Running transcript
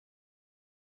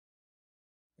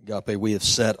Agape, we have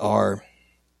set our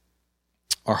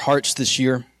hearts this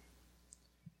year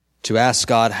to ask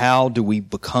God, how do we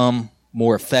become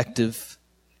more effective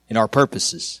in our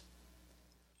purposes?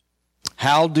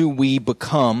 How do we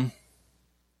become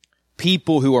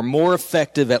people who are more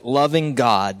effective at loving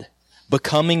God,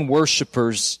 becoming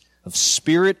worshipers of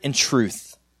spirit and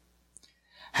truth?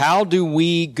 How do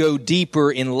we go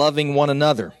deeper in loving one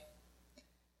another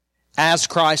as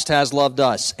Christ has loved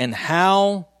us? And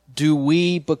how do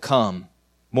we become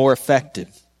more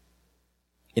effective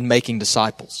in making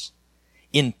disciples,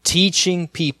 in teaching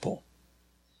people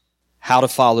how to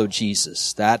follow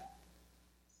Jesus? That's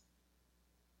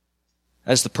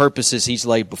the purposes He's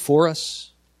laid before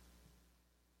us.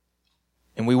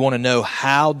 And we want to know,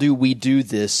 how do we do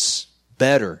this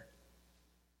better?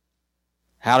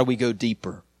 How do we go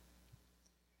deeper?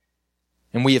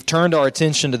 And we have turned our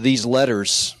attention to these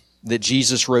letters that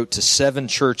Jesus wrote to 7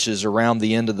 churches around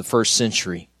the end of the first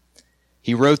century.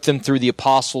 He wrote them through the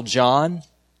Apostle John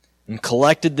and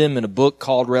collected them in a book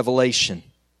called Revelation.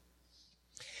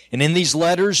 And in these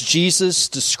letters, Jesus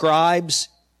describes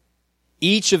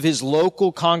each of His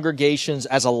local congregations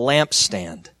as a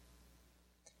lampstand,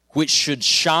 which should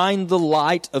shine the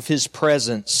light of His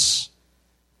presence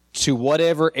to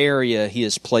whatever area He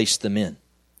has placed them in.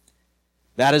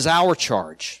 That is our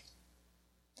charge,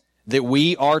 that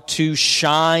we are to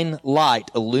shine light,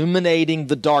 illuminating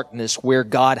the darkness where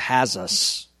God has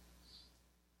us.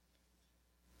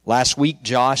 Last week,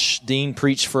 Josh Dean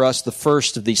preached for us the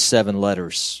first of these 7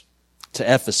 letters to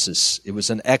Ephesus. It was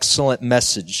an excellent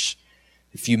message.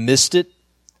 If you missed it,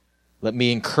 let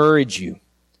me encourage you,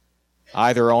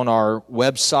 either on our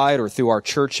website or through our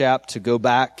church app, to go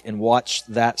back and watch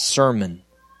that sermon.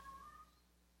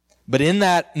 But in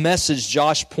that message,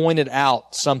 Josh pointed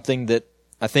out something that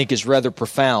I think is rather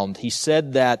profound. He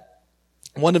said that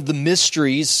one of the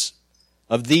mysteries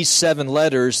of these 7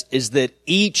 letters is that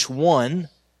each one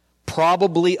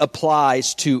probably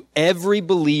applies to every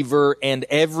believer and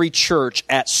every church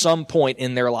at some point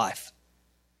in their life.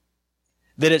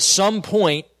 That at some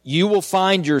point you will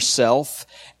find yourself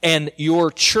and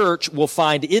your church will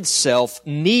find itself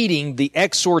needing the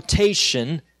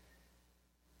exhortation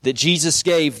that Jesus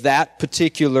gave that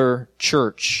particular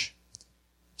church.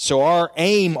 So our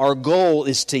aim, our goal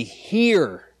is to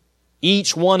hear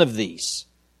each one of these.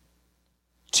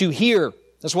 To hear.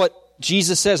 That's what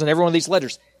Jesus says in every one of these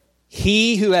letters.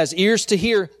 He who has ears to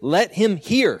hear, let him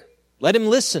hear. Let him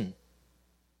listen.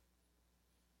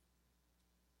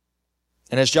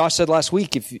 And as Josh said last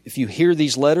week, if you hear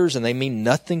these letters and they mean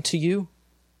nothing to you,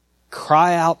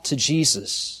 cry out to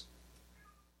Jesus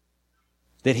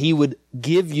that He would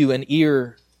give you an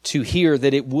ear to hear,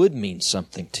 that it would mean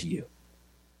something to you.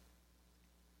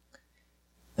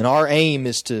 And our aim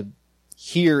is to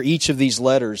hear each of these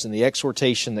letters and the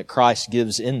exhortation that Christ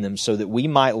gives in them so that we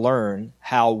might learn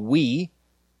how we,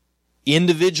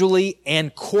 individually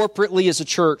and corporately as a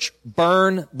church,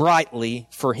 burn brightly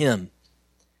for Him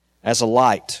as a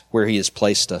light where He has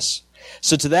placed us.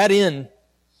 So to that end,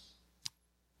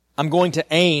 I'm going to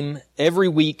aim every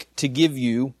week to give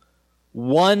you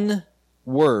one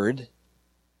word,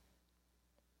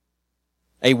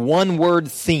 a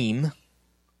one-word theme,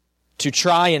 to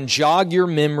try and jog your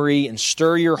memory and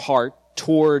stir your heart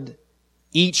toward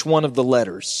each one of the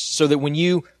letters, so that when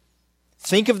you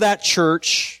think of that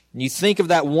church, and you think of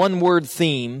that one-word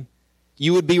theme,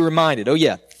 you would be reminded, oh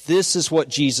yeah, this is what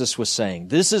Jesus was saying.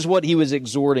 This is what He was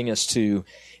exhorting us to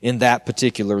in that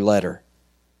particular letter.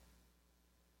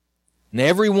 In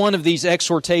every one of these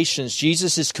exhortations,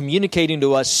 Jesus is communicating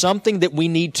to us something that we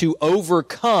need to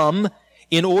overcome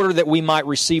in order that we might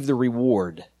receive the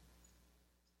reward.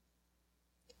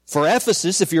 For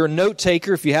Ephesus, if you're a note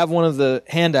taker, if you have one of the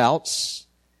handouts,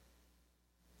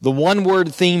 the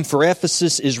one-word theme for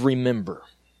Ephesus is remember.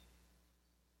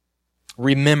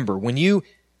 Remember. When you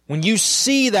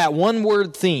see that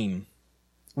one-word theme,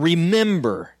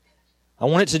 remember, I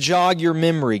want it to jog your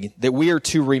memory that we are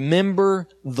to remember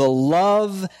the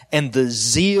love and the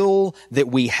zeal that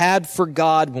we had for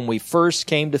God when we first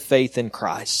came to faith in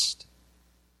Christ.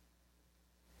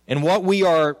 And what we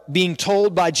are being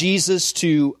told by Jesus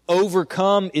to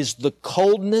overcome is the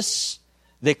coldness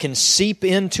that can seep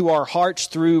into our hearts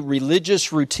through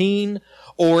religious routine,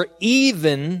 or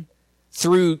even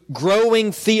through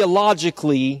growing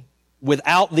theologically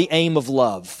without the aim of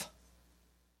love.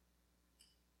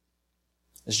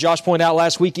 As Josh pointed out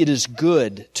last week, it is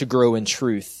good to grow in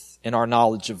truth in our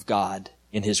knowledge of God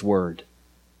in His Word,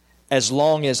 as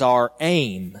long as our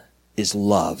aim is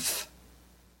love.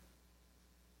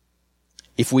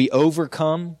 If we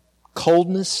overcome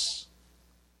coldness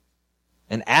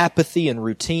and apathy and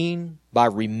routine, by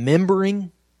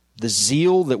remembering the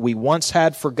zeal that we once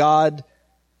had for God,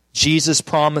 Jesus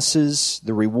promises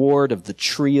the reward of the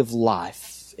tree of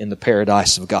life in the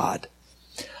paradise of God.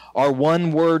 Our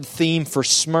one-word theme for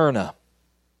Smyrna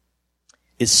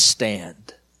is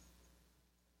stand.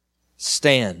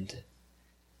 Stand.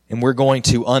 And we're going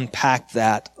to unpack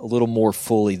that a little more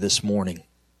fully this morning.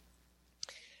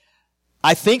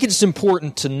 I think it's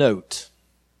important to note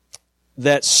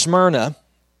that Smyrna,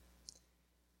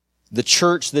 the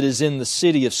church that is in the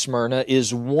city of Smyrna,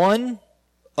 is one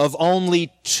of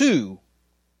only two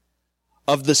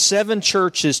of the 7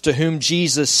 churches to whom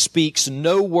Jesus speaks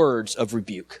no words of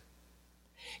rebuke.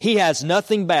 He has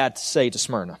nothing bad to say to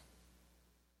Smyrna.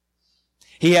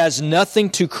 He has nothing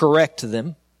to correct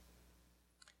them.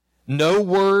 No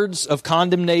words of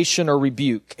condemnation or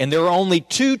rebuke. And there are only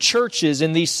 2 churches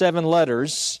in these 7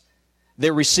 letters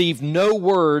that receive no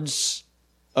words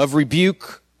of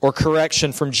rebuke or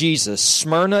correction from Jesus.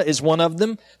 Smyrna is one of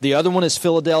them. The other one is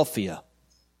Philadelphia.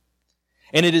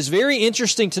 And it is very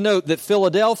interesting to note that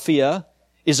Philadelphia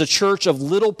is a church of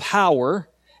little power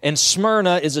and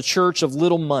Smyrna is a church of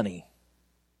little money.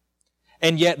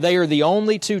 And yet they are the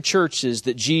only 2 churches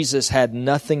that Jesus had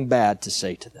nothing bad to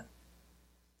say to them.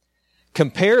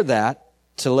 Compare that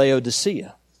to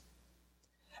Laodicea,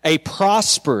 a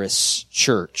prosperous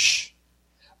church,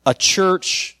 a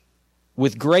church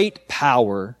with great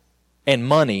power and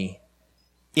money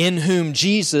in whom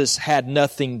Jesus had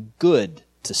nothing good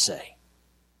to say.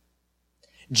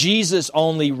 Jesus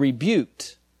only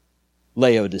rebuked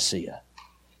Laodicea.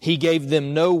 He gave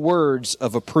them no words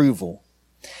of approval.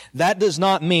 That does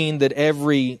not mean that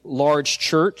every large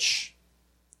church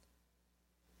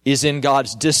is in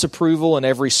God's disapproval and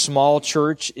every small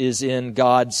church is in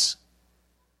God's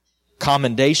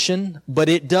commendation, but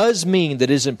it does mean that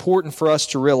it is important for us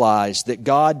to realize that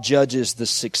God judges the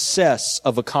success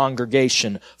of a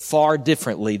congregation far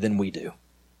differently than we do.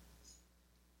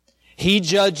 He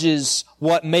judges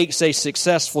what makes a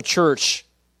successful church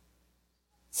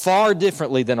far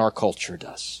differently than our culture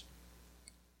does.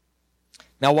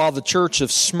 Now, while the church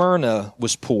of Smyrna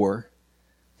was poor,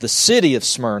 the city of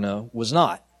Smyrna was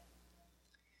not.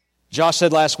 Josh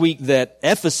said last week that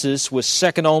Ephesus was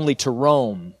second only to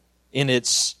Rome in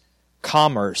its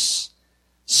commerce.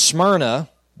 Smyrna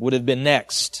would have been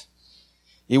next.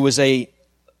 It was a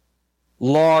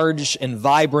large and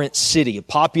vibrant city, a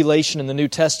population in the New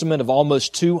Testament of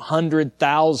almost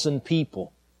 200,000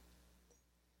 people.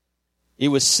 It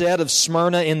was said of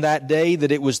Smyrna in that day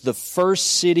that it was the first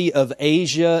city of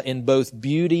Asia in both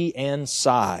beauty and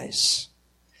size.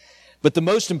 But the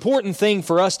most important thing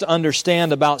for us to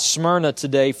understand about Smyrna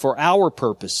today for our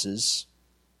purposes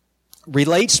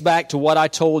relates back to what I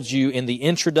told you in the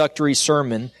introductory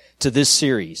sermon to this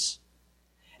series.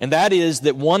 And that is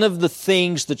that one of the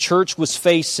things the church was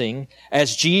facing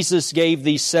as Jesus gave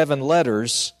these 7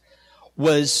 letters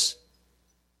was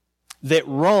that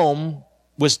Rome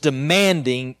was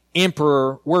demanding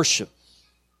emperor worship.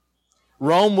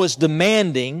 Rome was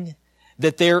demanding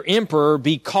that their emperor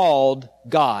be called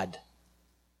God.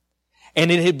 And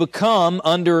it had become,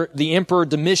 under the Emperor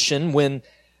Domitian, when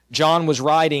John was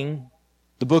writing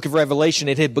the book of Revelation,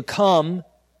 it had become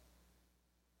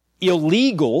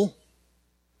illegal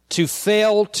to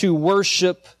fail to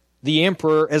worship the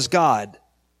emperor as God.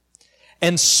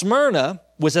 And Smyrna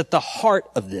was at the heart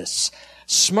of this.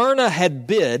 Smyrna had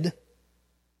bid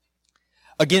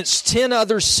against 10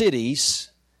 other cities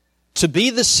to be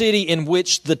the city in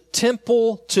which the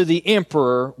temple to the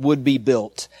emperor would be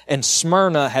built. And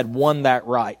Smyrna had won that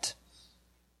right.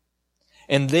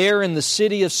 And there in the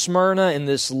city of Smyrna, in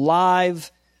this live,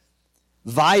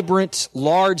 vibrant,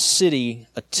 large city,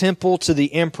 a temple to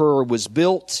the emperor was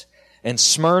built, and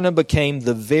Smyrna became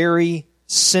the very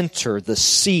center, the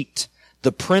seat,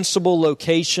 the principal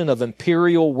location of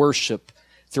imperial worship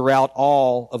throughout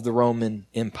all of the Roman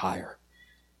Empire.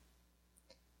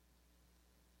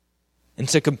 And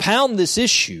to compound this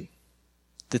issue,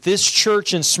 that this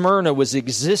church in Smyrna was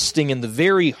existing in the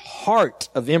very heart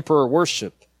of emperor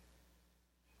worship,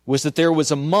 was that there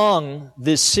was among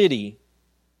this city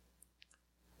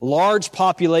a large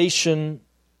population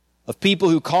of people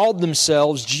who called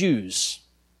themselves Jews,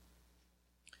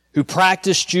 who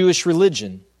practiced Jewish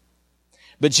religion.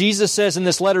 But Jesus says in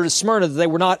this letter to Smyrna that they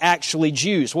were not actually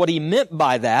Jews. What he meant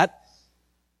by that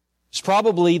is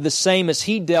probably the same as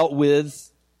he dealt with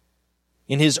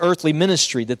in his earthly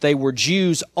ministry, that they were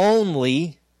Jews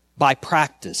only by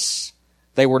practice.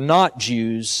 They were not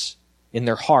Jews in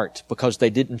their heart because they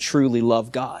didn't truly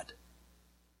love God.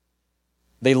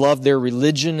 They loved their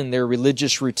religion and their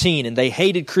religious routine, and they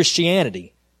hated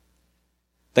Christianity.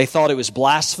 They thought it was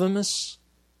blasphemous.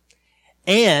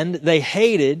 And they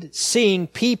hated seeing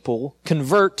people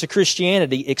convert to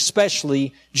Christianity,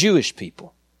 especially Jewish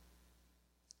people.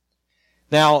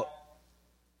 Now,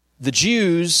 the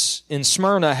Jews in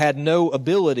Smyrna had no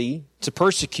ability to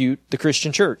persecute the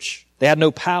Christian church. They had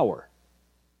no power.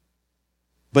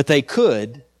 But they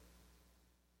could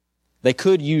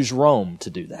use Rome to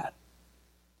do that.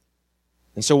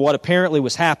 And so what apparently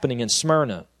was happening in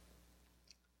Smyrna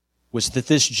was that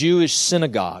this Jewish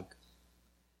synagogue,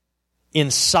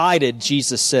 incited,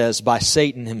 Jesus says, by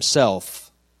Satan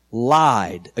himself,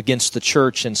 lied against the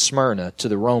church in Smyrna to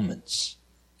the Romans.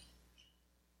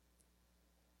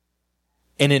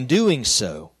 And in doing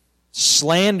so,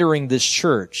 slandering this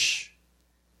church,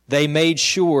 they made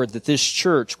sure that this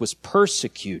church was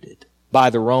persecuted by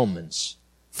the Romans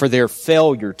for their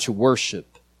failure to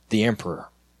worship the emperor.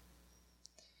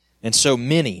 And so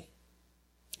many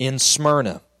in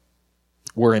Smyrna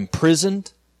were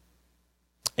imprisoned,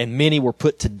 and many were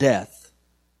put to death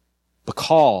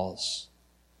because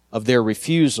of their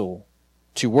refusal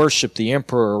to worship the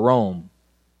emperor of Rome,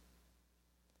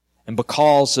 and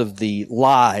because of the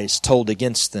lies told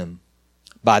against them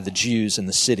by the Jews in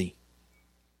the city.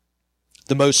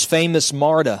 The most famous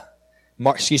martyr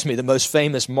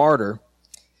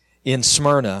in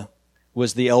Smyrna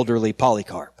was the elderly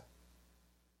Polycarp,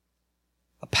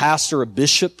 a pastor, a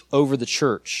bishop over the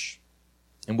church.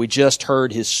 And we just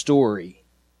heard his story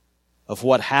of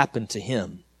what happened to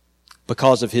him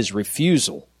because of his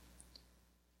refusal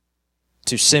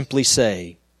to simply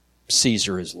say,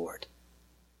 Caesar is Lord.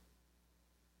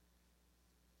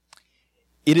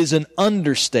 It is an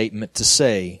understatement to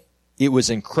say it was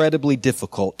incredibly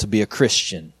difficult to be a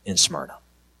Christian in Smyrna.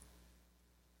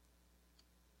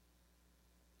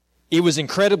 It was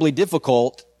incredibly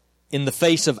difficult in the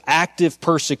face of active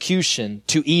persecution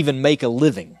to even make a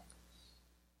living.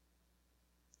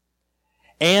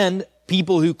 And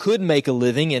people who could make a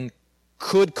living and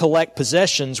could collect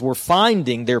possessions were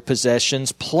finding their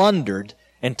possessions plundered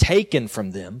and taken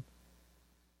from them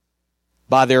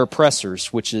by their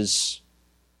oppressors, which is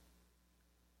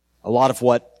a lot of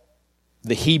what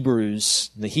the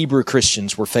Hebrew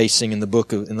Christians were facing in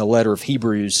the letter of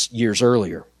Hebrews years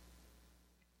earlier.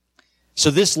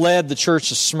 So this led the church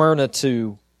of Smyrna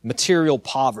to material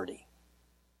poverty.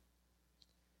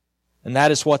 And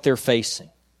that is what they're facing.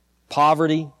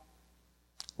 Poverty,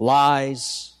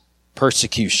 lies,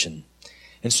 persecution.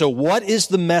 And so what is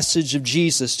the message of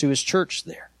Jesus to His church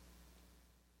there?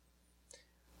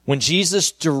 When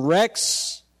Jesus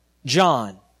directs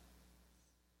John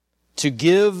to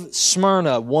give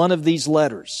Smyrna one of these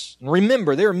letters, and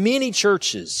remember, there are many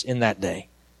churches in that day,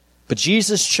 but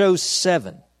Jesus chose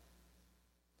 7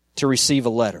 to receive a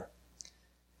letter.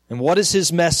 And what is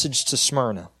His message to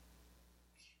Smyrna?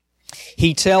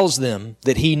 He tells them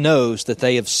that He knows that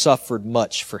they have suffered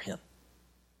much for Him.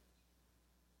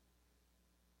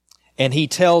 And He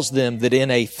tells them that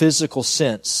in a physical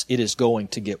sense, it is going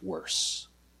to get worse.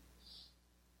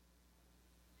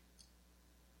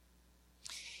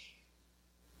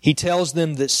 He tells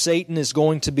them that Satan is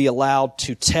going to be allowed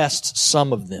to test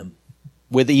some of them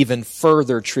with even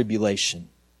further tribulation.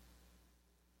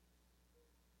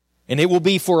 And it will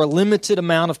be for a limited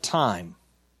amount of time.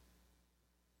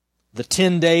 The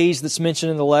 10 days that's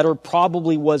mentioned in the letter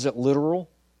probably wasn't literal,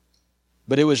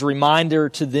 but it was a reminder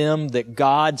to them that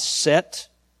God set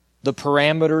the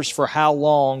parameters for how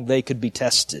long they could be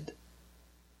tested.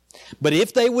 But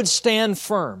if they would stand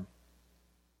firm,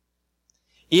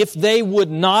 if they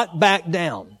would not back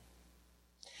down,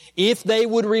 if they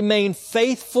would remain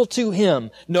faithful to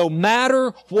Him, no matter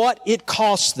what it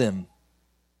cost them,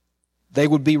 they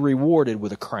would be rewarded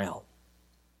with a crown.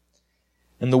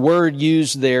 And the word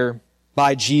used there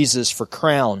by Jesus for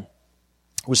crown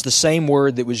was the same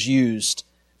word that was used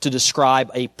to describe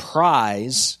a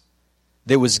prize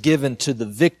that was given to the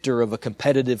victor of a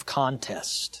competitive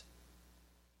contest.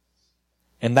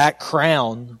 And that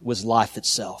crown was life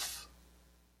itself.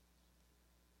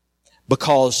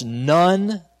 Because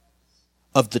none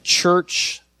of the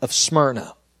church of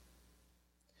Smyrna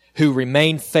who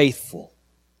remained faithful,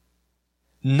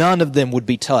 none of them would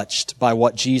be touched by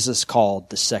what Jesus called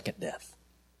the second death.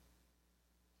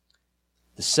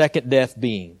 The second death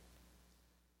being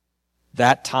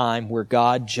that time where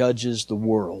God judges the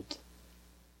world.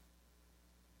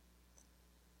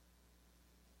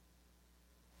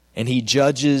 And He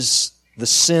judges the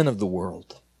sin of the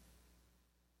world.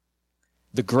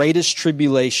 The greatest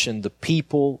tribulation the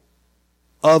people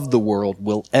of the world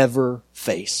will ever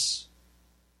face.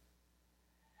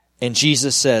 And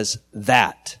Jesus says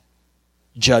that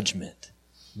judgment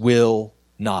will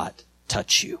not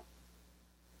touch you.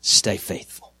 stay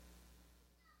faithful.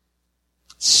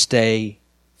 Stay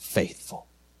faithful.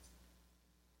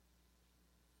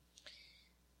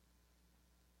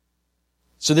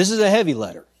 So this is a heavy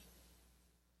letter.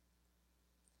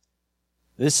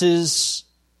 This is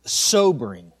a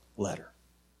sobering letter.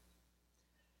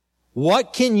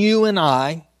 What can you and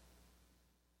I,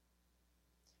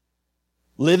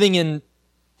 living in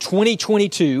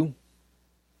 2022,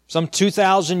 some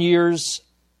 2,000 years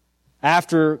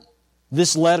after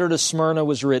this letter to Smyrna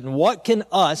was written, what can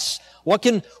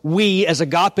we as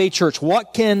Agape Church,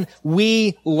 what can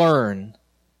we learn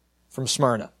from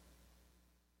Smyrna?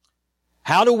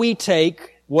 How do we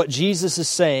take what Jesus is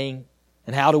saying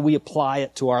and how do we apply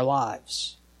it to our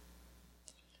lives?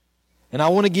 And I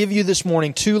want to give you this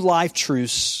morning 2 life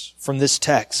truths from this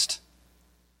text.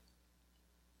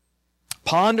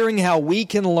 Pondering how we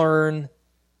can learn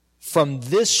from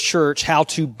this church how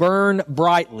to burn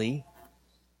brightly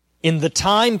in the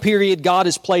time period God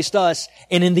has placed us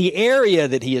and in the area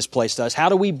that He has placed us. How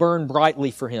do we burn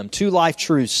brightly for Him? 2 life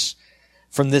truths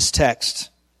from this text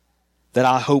that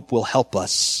I hope will help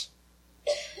us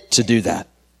to do that.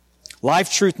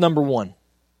 Life truth number 1.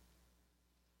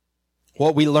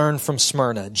 What we learn from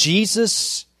Smyrna.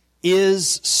 Jesus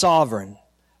is sovereign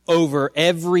over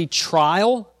every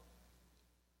trial,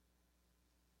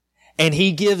 and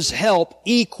He gives help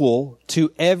equal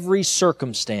to every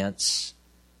circumstance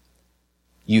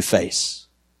you face.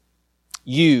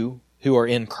 You who are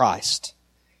in Christ.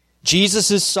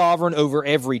 Jesus is sovereign over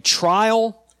every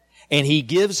trial, and He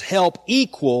gives help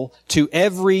equal to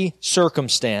every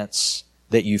circumstance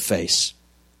that you face.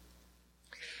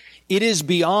 It is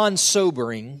beyond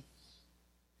sobering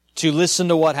to listen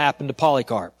to what happened to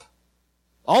Polycarp.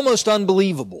 Almost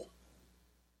unbelievable.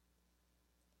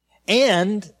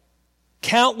 And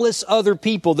countless other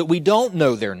people that we don't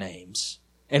know their names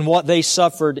and what they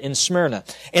suffered in Smyrna.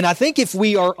 And I think if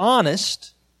we are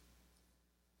honest,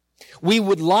 we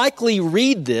would likely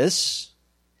read this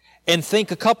and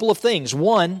think a couple of things.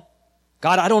 One,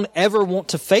 God, I don't ever want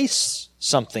to face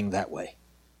something that way.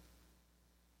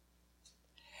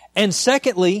 And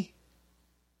secondly,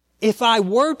 if I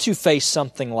were to face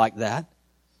something like that,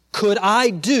 could I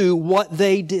do what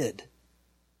they did?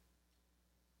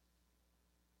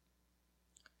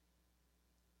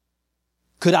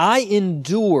 Could I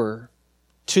endure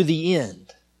to the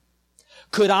end?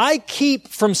 Could I keep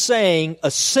from saying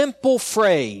a simple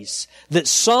phrase that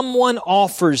someone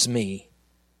offers me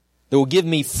that will give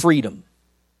me freedom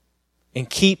and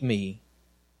keep me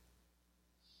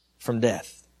from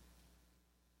death?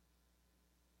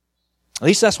 At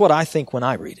least that's what I think when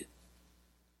I read it.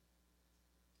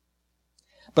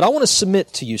 But I want to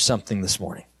submit to you something this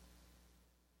morning.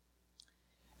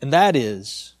 And that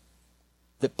is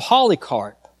that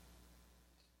Polycarp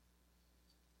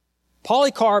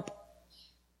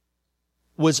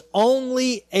was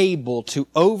only able to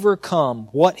overcome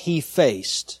what he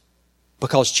faced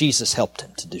because Jesus helped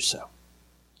him to do so.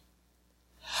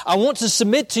 I want to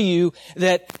submit to you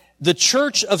that the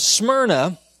church of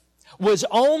Smyrna was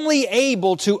only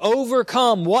able to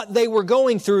overcome what they were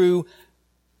going through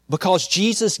because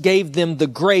Jesus gave them the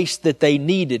grace that they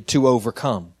needed to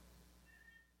overcome.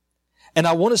 And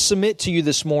I want to submit to you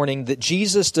this morning that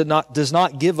Jesus does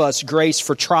not give us grace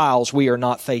for trials we are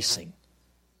not facing.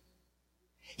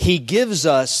 He gives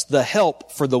us the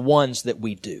help for the ones that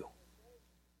we do.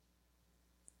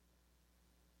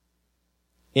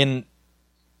 In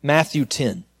Matthew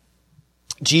 10,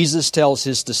 Jesus tells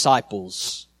His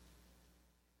disciples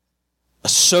a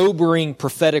sobering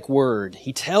prophetic word.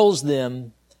 He tells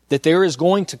them that there is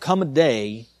going to come a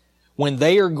day when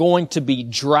they are going to be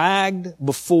dragged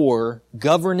before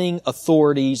governing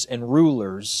authorities and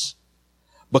rulers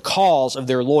because of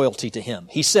their loyalty to Him.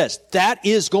 He says, that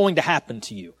is going to happen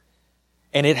to you.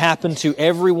 And it happened to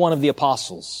every one of the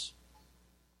apostles.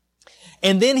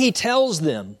 And then He tells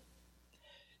them,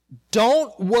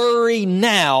 don't worry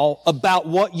now about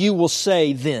what you will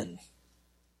say then.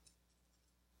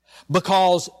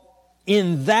 Because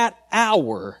in that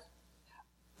hour,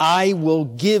 I will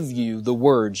give you the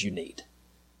words you need.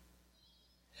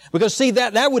 Because see,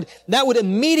 that would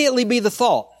immediately be the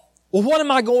thought. Well, what am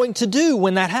I going to do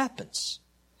when that happens?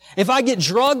 If I get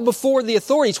drugged before the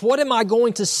authorities, what am I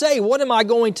going to say? What am I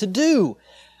going to do?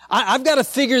 I've got to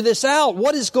figure this out.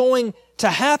 What is going to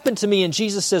happen to me? And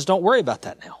Jesus says, don't worry about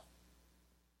that now.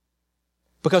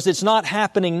 Because it's not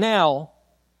happening now.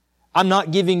 I'm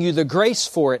not giving you the grace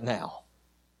for it now.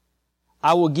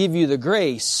 I will give you the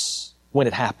grace when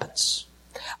it happens.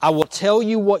 I will tell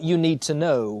you what you need to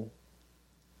know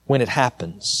when it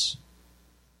happens.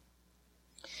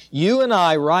 You and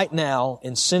I right now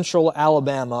in central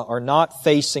Alabama are not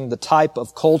facing the type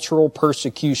of cultural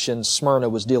persecution Smyrna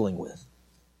was dealing with.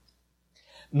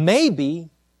 Maybe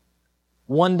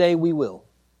one day we will.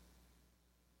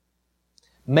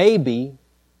 Maybe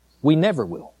we never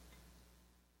will.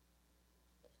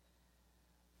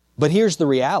 But here's the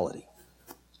reality.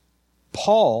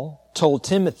 Paul told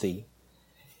Timothy,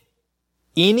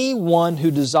 anyone who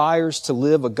desires to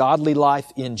live a godly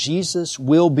life in Jesus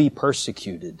will be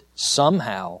persecuted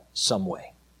somehow, some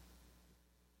way.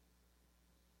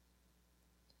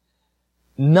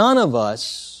 None of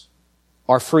us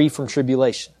are free from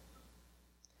tribulation.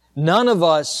 None of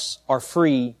us are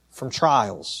free from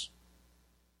trials.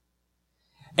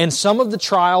 And some of the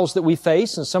trials that we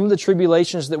face and some of the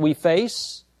tribulations that we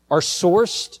face are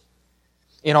sourced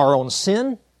in our own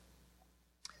sin.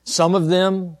 Some of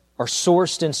them are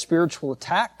sourced in spiritual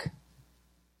attack.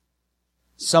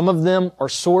 Some of them are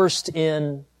sourced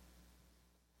in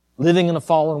living in a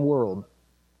fallen world.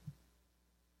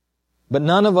 But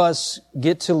none of us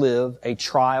get to live a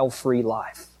trial-free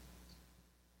life.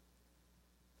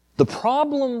 The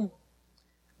problem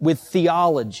with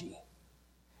theology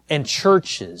and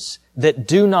churches that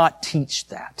do not teach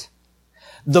that,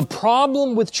 the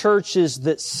problem with churches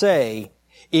that say,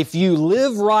 if you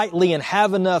live rightly and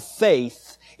have enough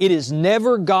faith, it is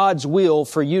never God's will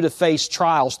for you to face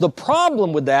trials. The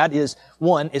problem with that is,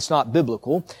 one, it's not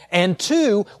biblical. And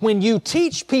two, when you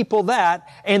teach people that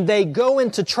and they go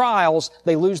into trials,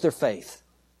 they lose their faith.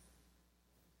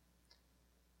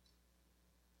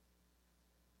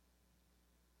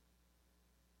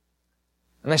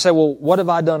 And they say, well, what have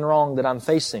I done wrong that I'm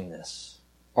facing this?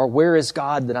 Or where is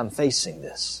God that I'm facing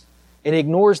this? It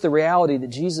ignores the reality that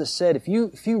Jesus said, if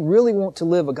you really want to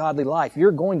live a godly life,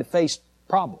 you're going to face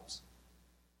problems.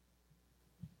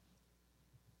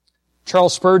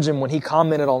 Charles Spurgeon, when he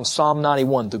commented on Psalm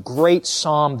 91, the great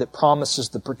psalm that promises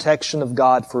the protection of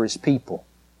God for His people,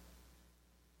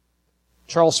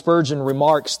 Charles Spurgeon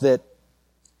remarks that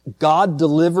God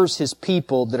delivers His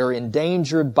people that are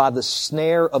endangered by the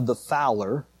snare of the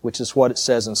fowler, which is what it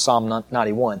says in Psalm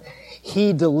 91.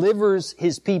 He delivers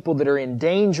His people that are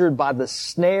endangered by the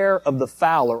snare of the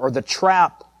fowler, or the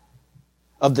trap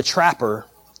of the trapper,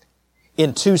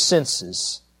 in two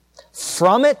senses: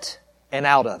 from it and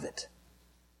out of it.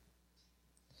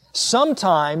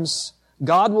 Sometimes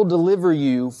God will deliver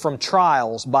you from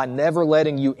trials by never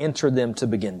letting you enter them to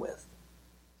begin with.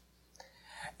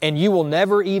 And you will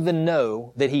never even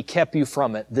know that He kept you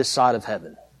from it this side of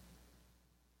heaven.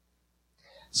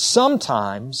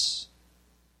 Sometimes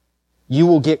you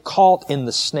will get caught in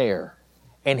the snare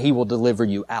and He will deliver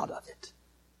you out of it.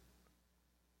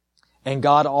 And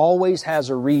God always has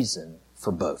a reason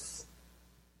for both.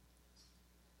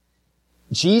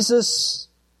 Jesus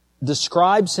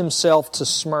describes Himself to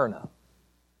Smyrna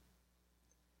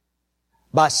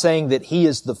by saying that He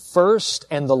is the first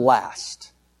and the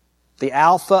last, the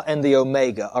Alpha and the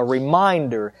Omega, a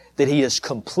reminder that He is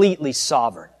completely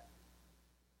sovereign.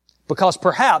 Because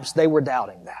perhaps they were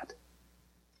doubting that.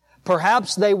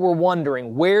 Perhaps they were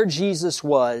wondering where Jesus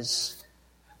was,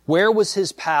 where was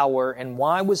His power, and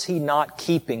why was He not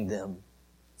keeping them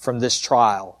from this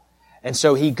trial. And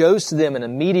so He goes to them and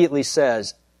immediately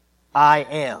says, I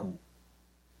am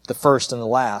the first and the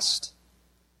last.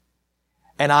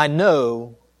 And I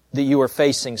know that you are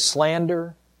facing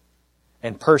slander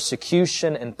and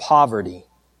persecution and poverty.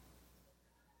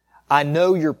 I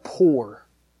know you're poor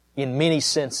in many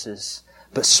senses,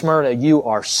 but Smyrna, you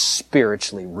are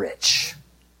spiritually rich.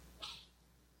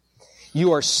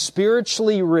 You are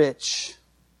spiritually rich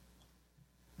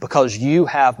because you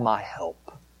have my help.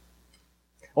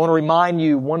 I want to remind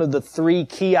you, one of the three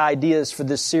key ideas for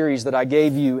this series that I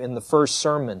gave you in the first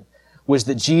sermon was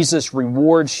that Jesus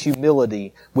rewards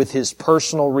humility with His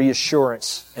personal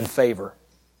reassurance and favor.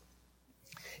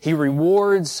 He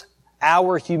rewards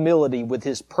our humility with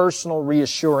His personal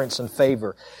reassurance and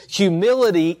favor.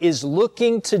 Humility is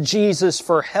looking to Jesus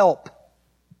for help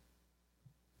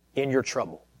in your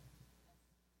trouble.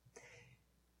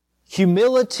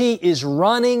 Humility is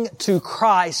running to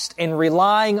Christ and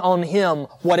relying on Him,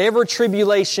 whatever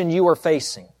tribulation you are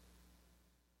facing.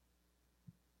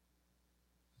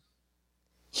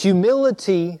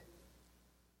 Humility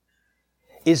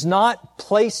is not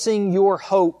placing your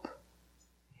hope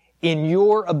in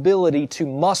your ability to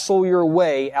muscle your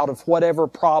way out of whatever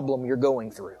problem you're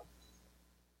going through.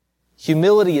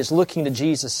 Humility is looking to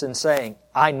Jesus and saying,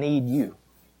 I need you.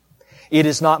 It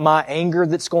is not my anger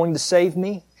that's going to save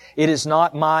me. It is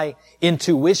not my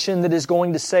intuition that is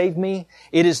going to save me.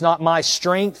 It is not my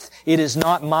strength. It is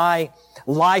not my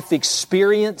life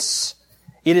experience.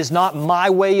 It is not my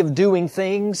way of doing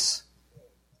things.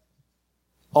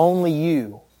 Only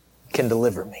you can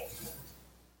deliver me.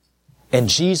 And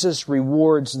Jesus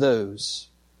rewards those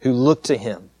who look to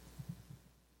Him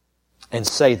and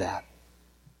say that.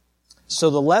 So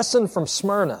the lesson from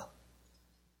Smyrna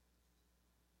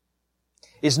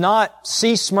is not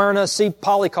see Smyrna, see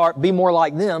Polycarp, be more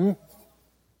like them.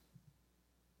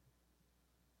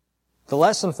 The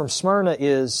lesson from Smyrna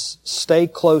is stay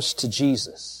close to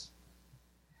Jesus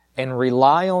and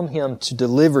rely on Him to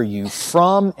deliver you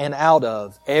from and out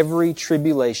of every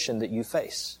tribulation that you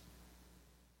face,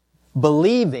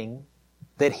 believing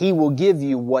that He will give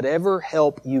you whatever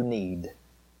help you need.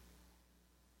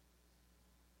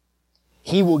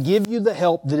 He will give you the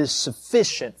help that is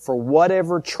sufficient for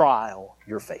whatever trial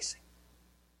you're facing.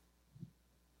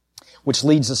 Which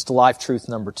leads us to life truth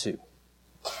number 2.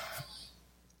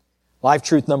 Life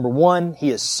truth number 1, He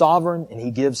is sovereign and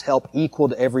He gives help equal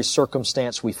to every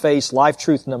circumstance we face. Life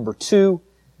truth number 2,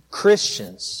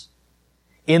 Christians,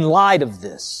 in light of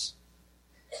this,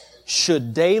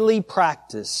 should daily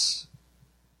practice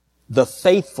the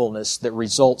faithfulness that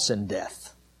results in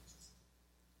death.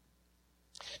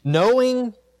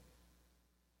 Knowing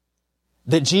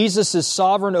that Jesus is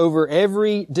sovereign over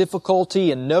every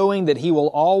difficulty and knowing that He will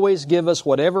always give us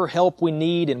whatever help we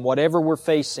need in whatever we're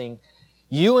facing,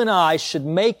 you and I should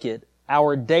make it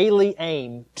our daily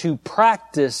aim to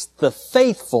practice the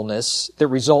faithfulness that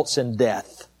results in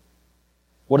death.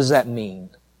 What does that mean?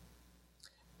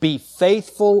 Be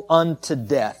faithful unto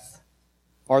death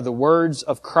are the words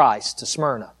of Christ to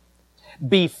Smyrna.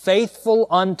 Be faithful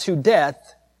unto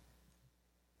death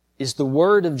is the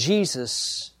word of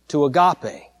Jesus to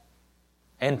Agape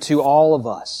and to all of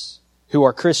us who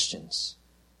are Christians.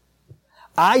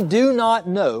 I do not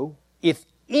know if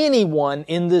anyone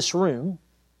in this room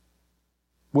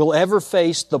will ever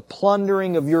face the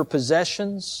plundering of your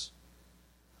possessions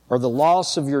or the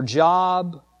loss of your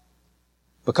job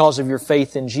because of your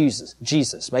faith in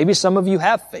Jesus. Maybe some of you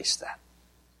have faced that.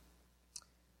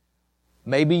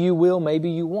 Maybe you will, maybe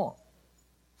you won't.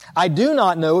 I do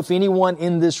not know if anyone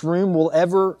in this room will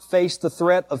ever face the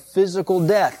threat of physical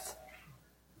death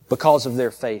because of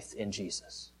their faith in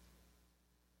Jesus.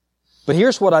 But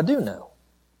here's what I do know.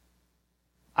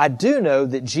 I do know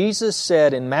that Jesus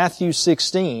said in Matthew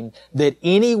 16 that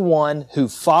anyone who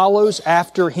follows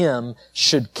after Him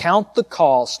should count the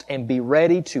cost and be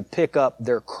ready to pick up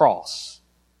their cross.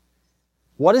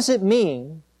 What does it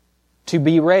mean to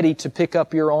be ready to pick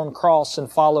up your own cross and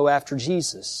follow after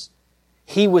Jesus?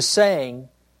 He was saying,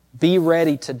 be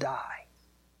ready to die.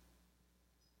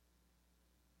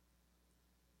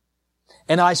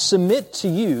 And I submit to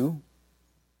you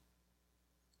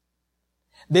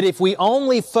that if we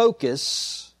only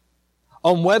focus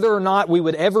on whether or not we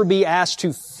would ever be asked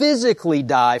to physically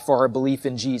die for our belief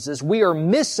in Jesus, we are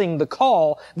missing the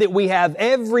call that we have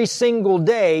every single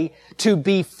day to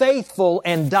be faithful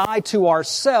and die to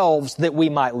ourselves that we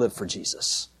might live for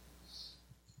Jesus.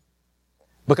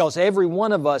 Because every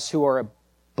one of us who are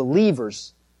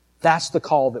believers, that's the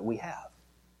call that we have.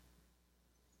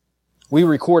 We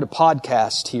record a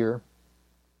podcast here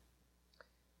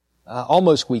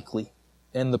almost weekly.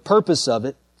 And the purpose of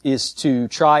it is to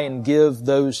try and give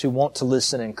those who want to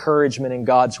listen encouragement in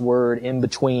God's Word in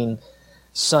between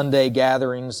Sunday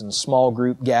gatherings and small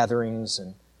group gatherings.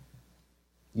 And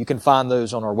you can find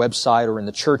those on our website or in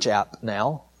the church app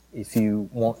now if you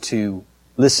want to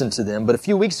listen to them. But a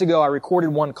few weeks ago I recorded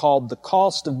one called The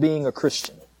Cost of Being a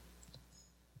Christian.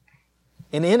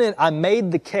 And in it I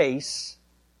made the case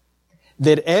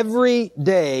that every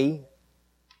day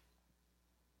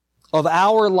of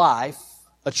our life,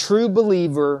 a true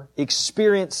believer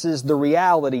experiences the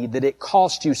reality that it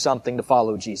costs you something to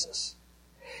follow Jesus.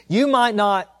 You might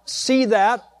not see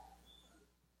that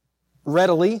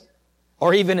readily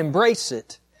or even embrace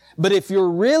it, but if you're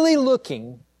really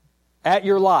looking at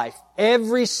your life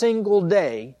every single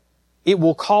day, it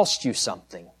will cost you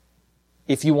something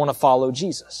if you want to follow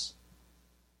Jesus.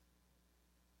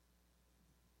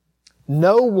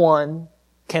 No one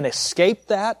can escape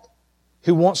that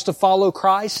who wants to follow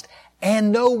Christ,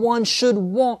 and no one should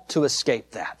want to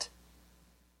escape that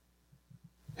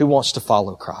who wants to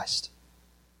follow Christ.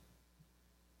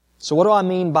 So what do I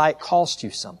mean by it costs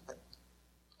you something?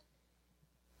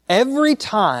 Every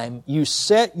time you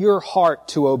set your heart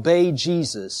to obey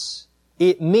Jesus,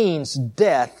 it means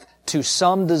death to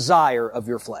some desire of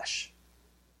your flesh.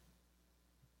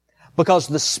 Because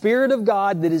the Spirit of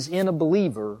God that is in a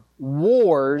believer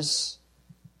wars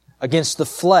against the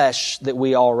flesh that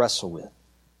we all wrestle with.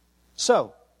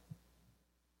 So,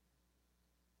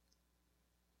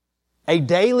 A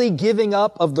daily giving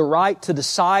up of the right to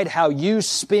decide how you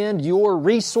spend your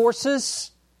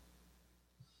resources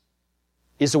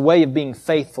is a way of being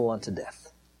faithful unto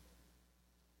death.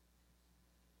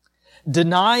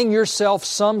 Denying yourself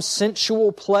some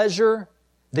sensual pleasure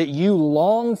that you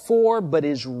long for but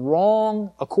is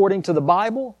wrong according to the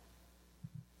Bible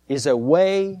is a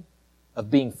way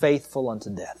of being faithful unto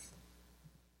death.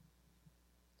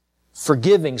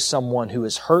 Forgiving someone who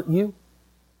has hurt you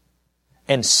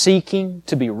and seeking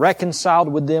to be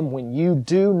reconciled with them when you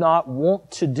do not want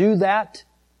to do that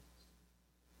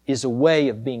is a way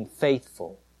of being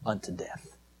faithful unto death.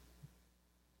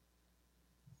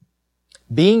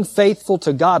 Being faithful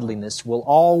to godliness will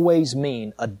always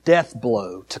mean a death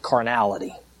blow to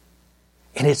carnality.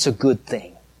 And it's a good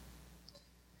thing.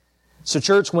 So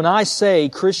church, when I say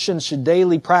Christians should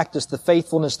daily practice the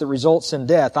faithfulness that results in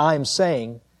death, I am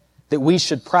saying that we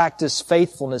should practice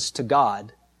faithfulness to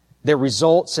God that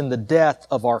results in the death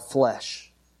of our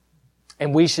flesh.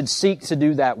 And we should seek to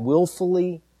do that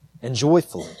willfully and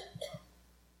joyfully.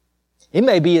 It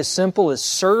may be as simple as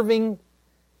serving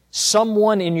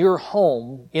someone in your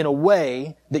home in a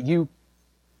way that you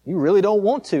really don't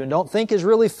want to and don't think is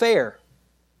really fair.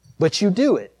 But you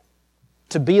do it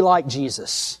to be like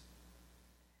Jesus.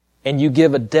 And you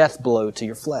give a death blow to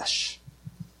your flesh.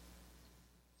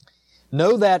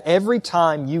 Know that every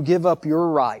time you give up your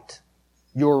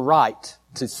right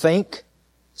to think,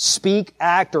 speak,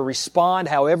 act, or respond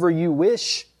however you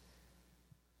wish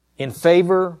in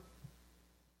favor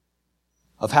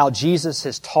of how Jesus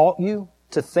has taught you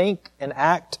to think and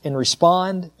act and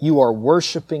respond, you are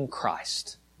worshiping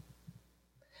Christ.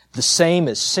 The same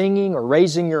as singing or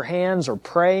raising your hands or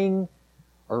praying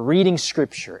or reading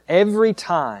Scripture. Every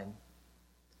time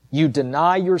you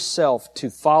deny yourself to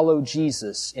follow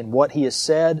Jesus in what He has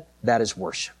said, that is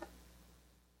worship.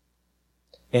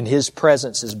 And His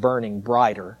presence is burning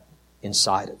brighter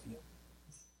inside of you.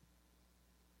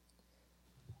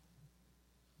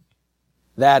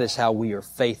 That is how we are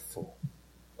faithful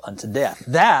unto death.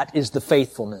 That is the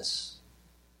faithfulness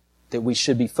that we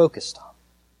should be focused on.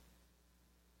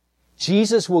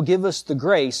 Jesus will give us the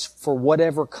grace for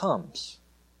whatever comes.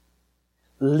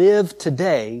 Live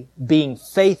today being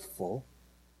faithful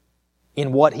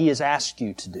in what He has asked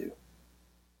you to do.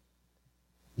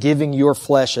 Giving your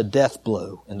flesh a death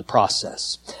blow in the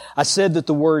process. I said that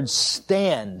the word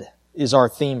stand is our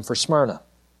theme for Smyrna.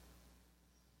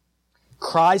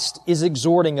 Christ is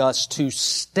exhorting us to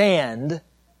stand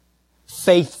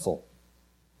faithful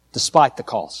despite the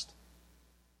cost.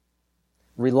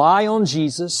 Rely on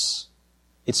Jesus.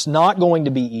 It's not going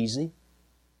to be easy.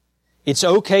 It's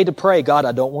okay to pray, God,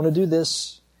 I don't want to do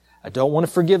this. I don't want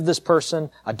to forgive this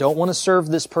person. I don't want to serve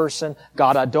this person.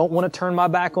 God, I don't want to turn my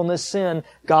back on this sin.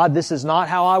 God, this is not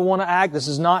how I want to act. This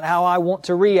is not how I want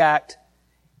to react.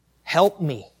 Help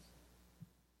me.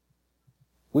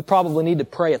 We probably need to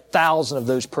pray 1,000 of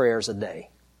those prayers a day.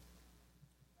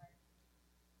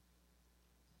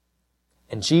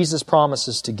 And Jesus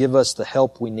promises to give us the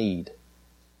help we need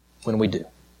when we do,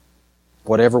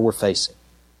 whatever we're facing.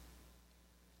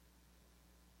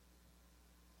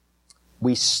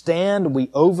 We stand, we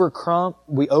overcome,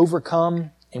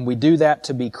 and we do that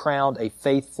to be crowned a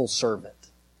faithful servant.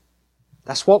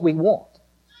 That's what we want.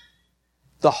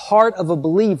 The heart of a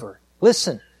believer.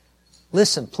 Listen,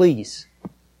 please.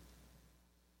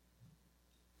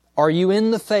 Are you in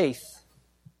the faith?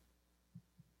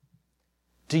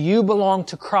 Do you belong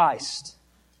to Christ?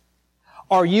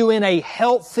 Are you in a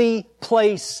healthy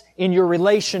place in your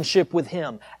relationship with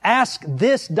Him? Ask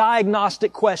this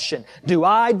diagnostic question. Do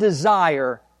I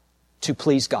desire to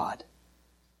please God?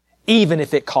 Even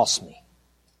if it costs me.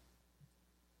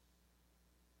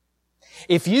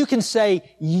 If you can say,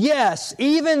 yes,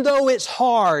 even though it's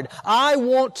hard, I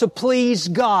want to please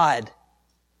God.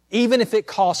 Even if it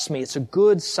costs me, it's a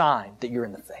good sign that you're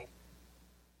in the faith.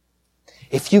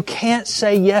 If you can't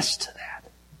say yes to that,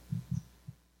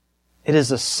 it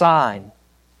is a sign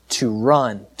to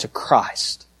run to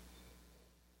Christ.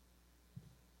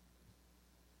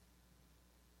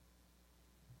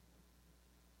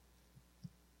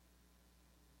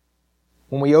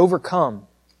 When we overcome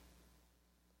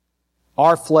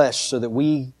our flesh so that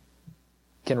we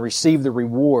can receive the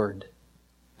reward,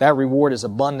 that reward is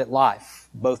abundant life,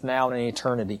 both now and in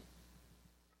eternity.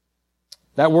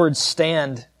 That word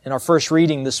stand in our first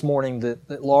reading this morning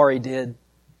that Laurie did,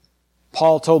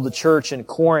 Paul told the church in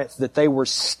Corinth that they were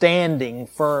standing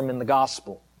firm in the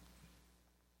gospel.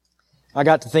 I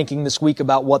got to thinking this week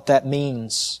about what that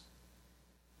means.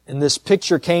 And this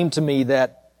picture came to me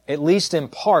that, at least in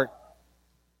part,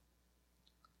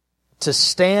 To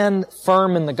stand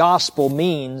firm in the gospel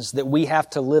means that we have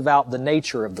to live out the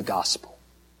nature of the gospel.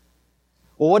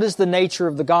 Well, what is the nature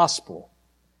of the gospel?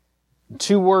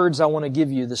 2 words I want to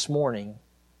give you this morning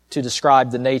to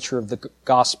describe the nature of the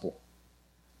gospel.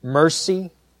 Mercy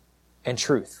and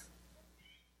truth.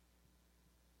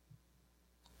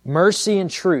 Mercy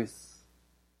and truth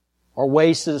are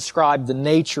ways to describe the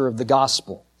nature of the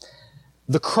gospel.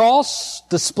 The cross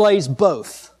displays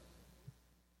both.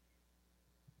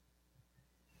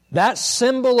 That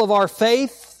symbol of our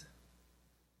faith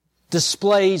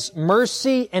displays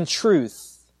mercy and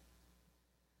truth.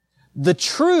 The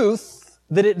truth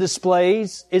that it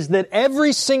displays is that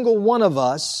every single one of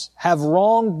us have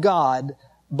wronged God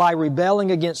by rebelling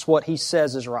against what He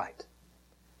says is right.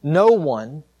 No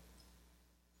one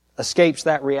escapes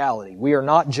that reality. We are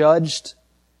not judged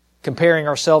comparing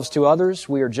ourselves to others.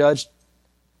 We are judged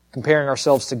comparing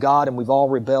ourselves to God, and we've all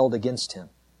rebelled against Him.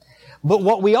 But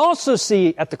what we also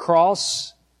see at the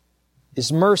cross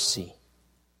is mercy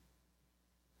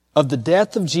of the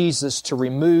death of Jesus to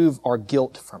remove our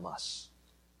guilt from us.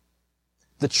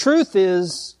 The truth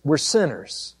is we're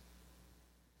sinners.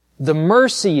 The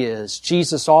mercy is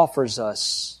Jesus offers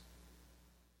us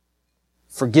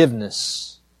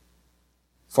forgiveness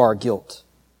for our guilt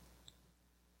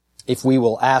if we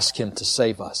will ask Him to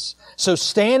save us. So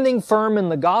standing firm in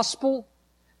the gospel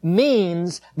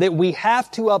means that we have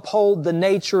to uphold the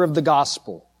nature of the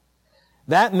gospel.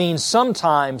 That means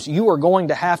sometimes you are going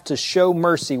to have to show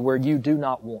mercy where you do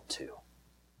not want to.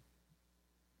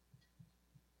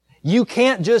 You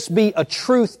can't just be a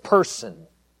truth person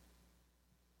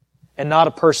and not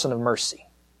a person of mercy.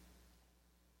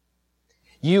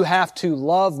 You have to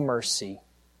love mercy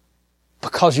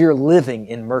because you're living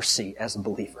in mercy as a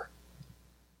believer.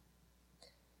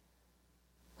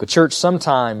 But church,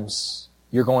 sometimes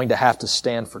you're going to have to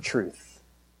stand for truth.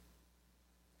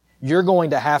 You're going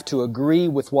to have to agree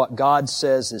with what God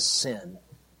says is sin,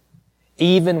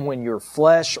 even when your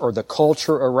flesh or the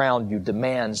culture around you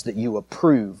demands that you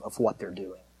approve of what they're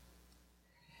doing.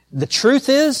 The truth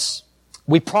is,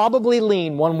 we probably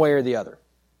lean one way or the other.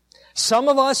 Some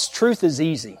of us, truth is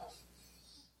easy.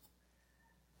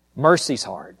 Mercy's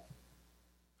hard.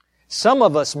 Some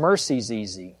of us, mercy's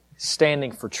easy.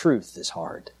 Standing for truth is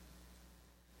hard.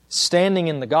 Standing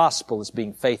in the gospel is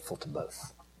being faithful to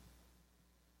both.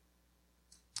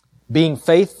 Being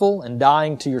faithful and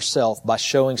dying to yourself by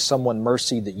showing someone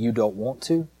mercy that you don't want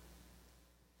to.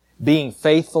 Being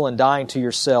faithful and dying to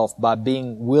yourself by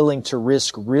being willing to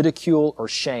risk ridicule or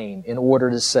shame in order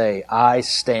to say, I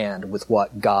stand with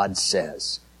what God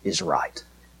says is right.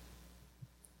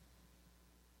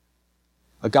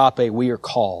 Agape, we are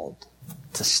called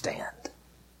to stand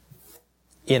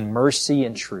in mercy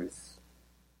and truth.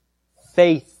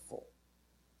 Faithful.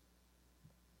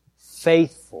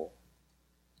 Faithful.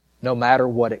 No matter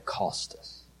what it cost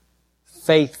us.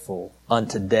 Faithful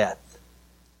unto death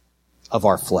of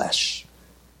our flesh.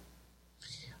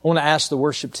 I want to ask the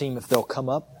worship team if they'll come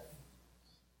up.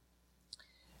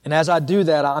 And as I do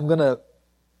that, I'm going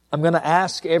to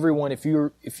ask everyone, if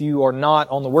you are not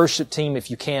on the worship team, if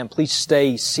you can, please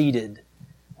stay seated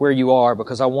where you are,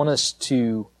 because I want us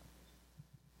to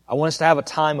have a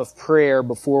time of prayer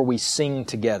before we sing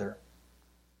together.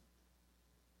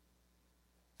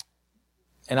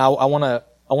 And I want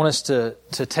us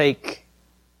to take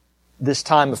this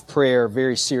time of prayer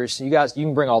very seriously. You guys, you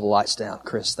can bring all the lights down.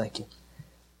 Chris, thank you.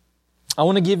 I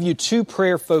want to give you 2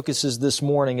 prayer focuses this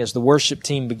morning as the worship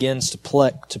team begins to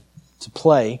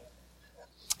play.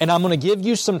 And I'm going to give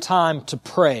you some time to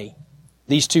pray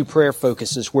these 2 prayer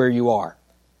focuses where you are.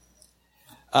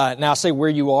 Now I say where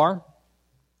you are.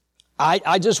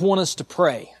 I just want us to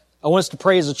pray. I want us to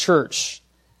pray as a church.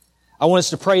 I want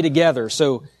us to pray together.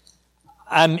 So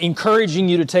I'm encouraging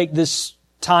you to take this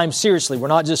time seriously. We're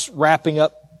not just wrapping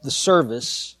up the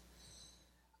service,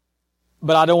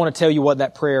 but I don't want to tell you what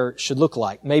that prayer should look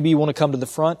like. Maybe you want to come to the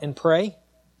front and pray.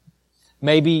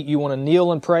 Maybe you want to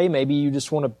kneel and pray. Maybe you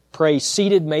just want to pray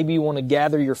seated. Maybe you want to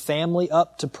gather your family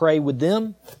up to pray with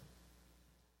them.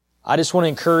 I just want to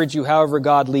encourage you, however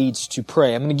God leads, to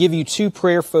pray. I'm going to give you 2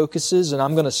 prayer focuses, and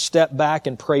I'm going to step back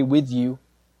and pray with you.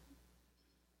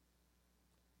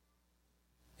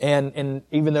 And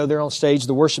even though they're on stage,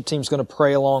 the worship team's going to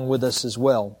pray along with us as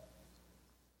well.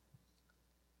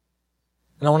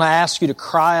 And I want to ask you to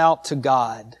cry out to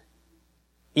God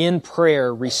in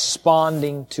prayer,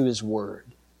 responding to His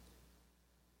Word.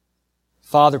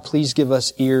 Father, please give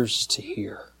us ears to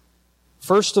hear.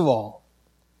 First of all,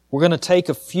 we're going to take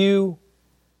a few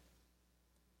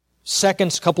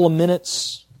seconds, couple of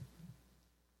minutes,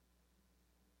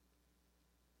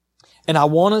 And I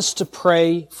want us to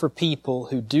pray for people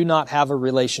who do not have a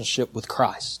relationship with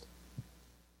Christ.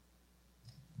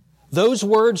 Those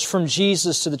words from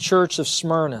Jesus to the church of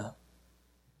Smyrna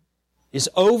is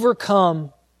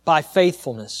overcome by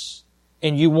faithfulness,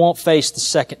 and you won't face the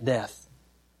second death.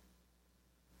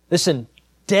 Listen,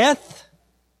 death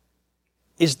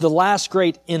is the last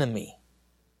great enemy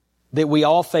that we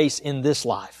all face in this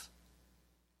life.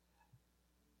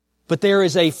 But there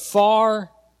is a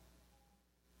far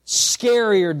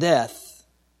scarier death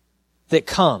that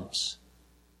comes.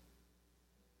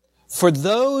 For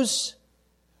those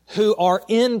who are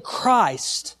in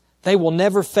Christ, they will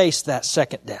never face that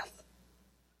second death.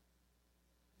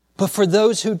 But for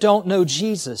those who don't know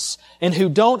Jesus and who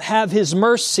don't have His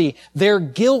mercy, their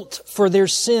guilt for their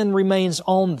sin remains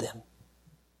on them.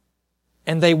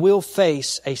 And they will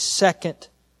face a second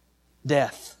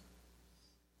death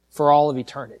for all of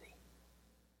eternity.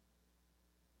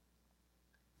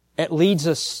 It leads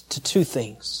us to two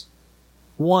things.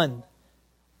 One,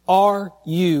 are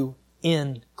you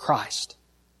in Christ?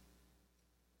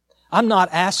 I'm not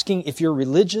asking if you're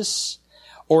religious,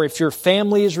 or if your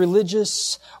family is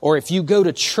religious, or if you go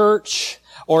to church,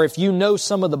 or if you know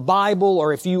some of the Bible,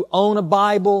 or if you own a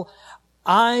Bible.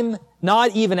 I'm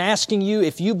not even asking you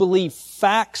if you believe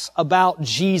facts about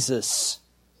Jesus.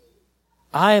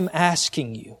 I am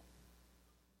asking you,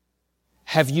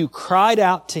 have you cried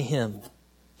out to Him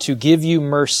to give you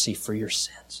mercy for your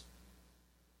sins?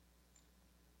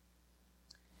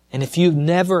 And if you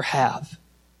never have,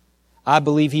 I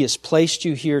believe He has placed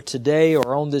you here today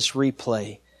or on this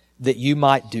replay that you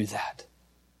might do that.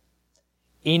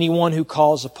 Anyone who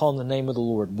calls upon the name of the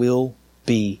Lord will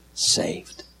be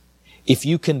saved. If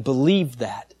you can believe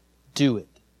that, do it.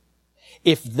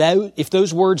 If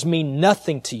those words mean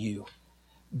nothing to you,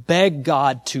 beg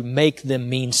God to make them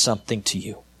mean something to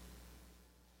you.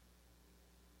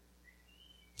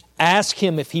 Ask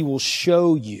Him if He will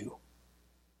show you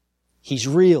He's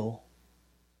real,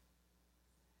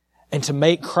 and to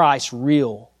make Christ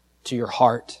real to your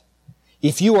heart.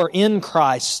 If you are in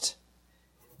Christ,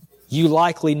 you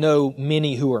likely know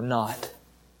many who are not.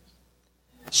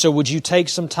 So would you take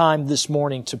some time this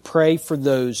morning to pray for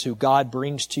those who God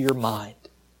brings to your mind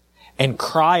and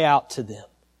cry out to them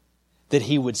that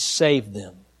He would save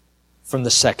them from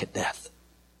the second death?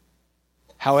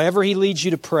 However He leads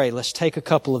you to pray, let's take a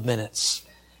couple of minutes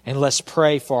and let's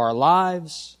pray for our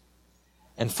lives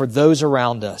and for those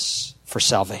around us for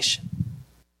salvation.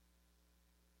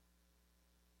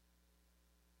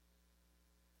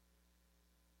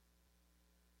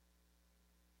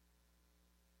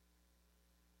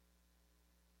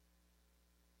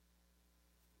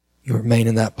 You remain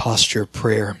in that posture of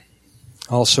prayer.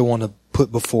 I also want to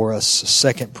put before us a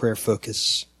second prayer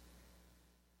focus.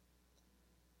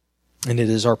 And it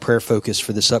is our prayer focus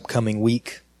for this upcoming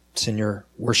week. It's in your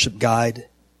worship guide.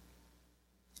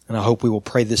 And I hope we will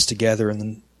pray this together and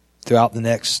then throughout the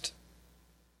next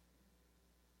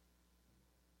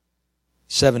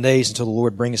 7 days until the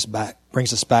Lord brings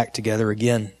us back together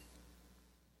again.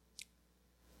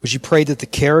 Would you pray that the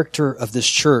character of this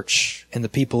church and the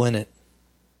people in it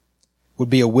would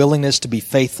be a willingness to be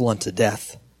faithful unto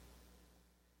death,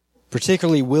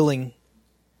 particularly willing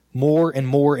more and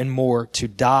more and more to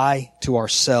die to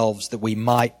ourselves that we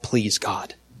might please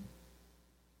God.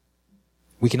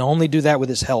 We can only do that with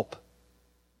His help.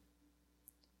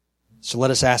 So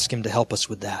let us ask Him to help us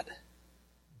with that.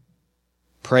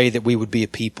 Pray that we would be a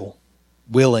people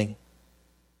willing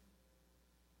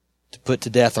to put to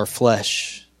death our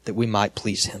flesh that we might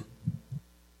please Him.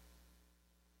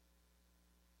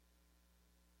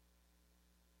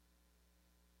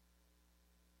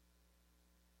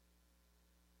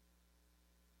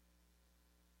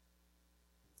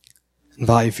 I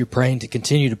invite you, if you're praying, to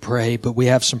continue to pray, but we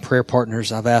have some prayer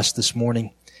partners I've asked this morning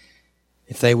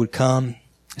if they would come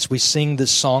as we sing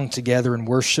this song together in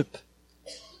worship.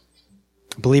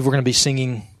 I believe we're going to be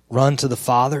singing Run to the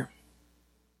Father.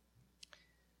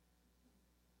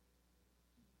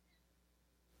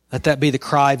 Let that be the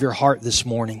cry of your heart this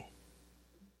morning.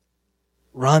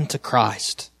 Run to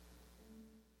Christ.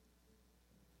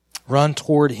 Run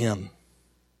toward Him.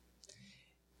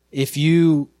 If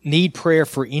you need prayer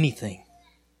for anything,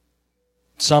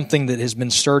 something that has been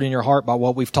stirred in your heart by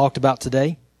what we've talked about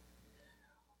today,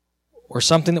 or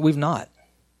something that we've not,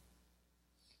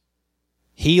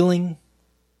 healing,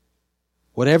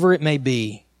 whatever it may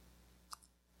be,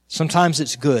 sometimes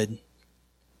it's good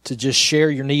to just share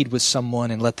your need with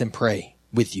someone and let them pray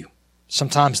with you.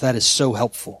 Sometimes that is so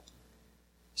helpful.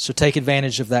 So take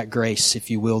advantage of that grace,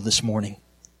 if you will, this morning.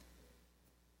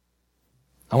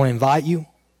 I want to invite you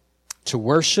to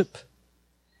worship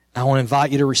I want to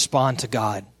invite you to respond to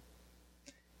God.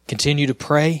 Continue to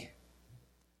pray.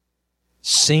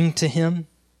 Sing to Him.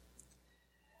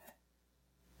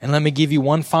 And let me give you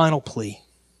one final plea.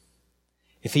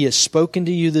 If He has spoken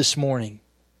to you this morning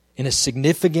in a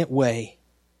significant way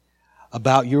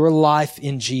about your life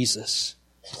in Jesus,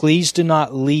 please do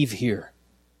not leave here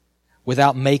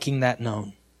without making that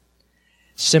known.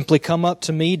 Simply come up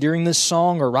to me during this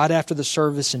song or right after the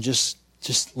service and just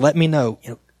let me know.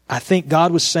 I think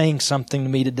God was saying something to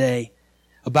me today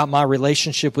about my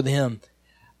relationship with Him.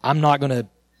 I'm not going to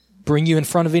bring you in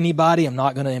front of anybody. I'm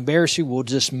not going to embarrass you. We'll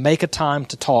just make a time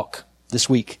to talk this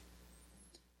week.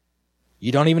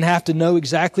 You don't even have to know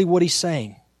exactly what He's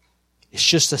saying. It's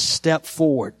just a step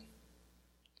forward.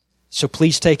 So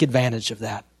please take advantage of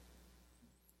that.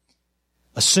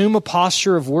 Assume a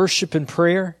posture of worship and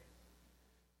prayer.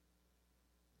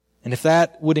 And if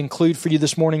that would include for you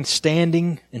this morning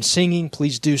standing and singing,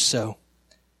 please do so.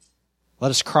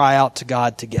 Let us cry out to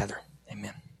God together.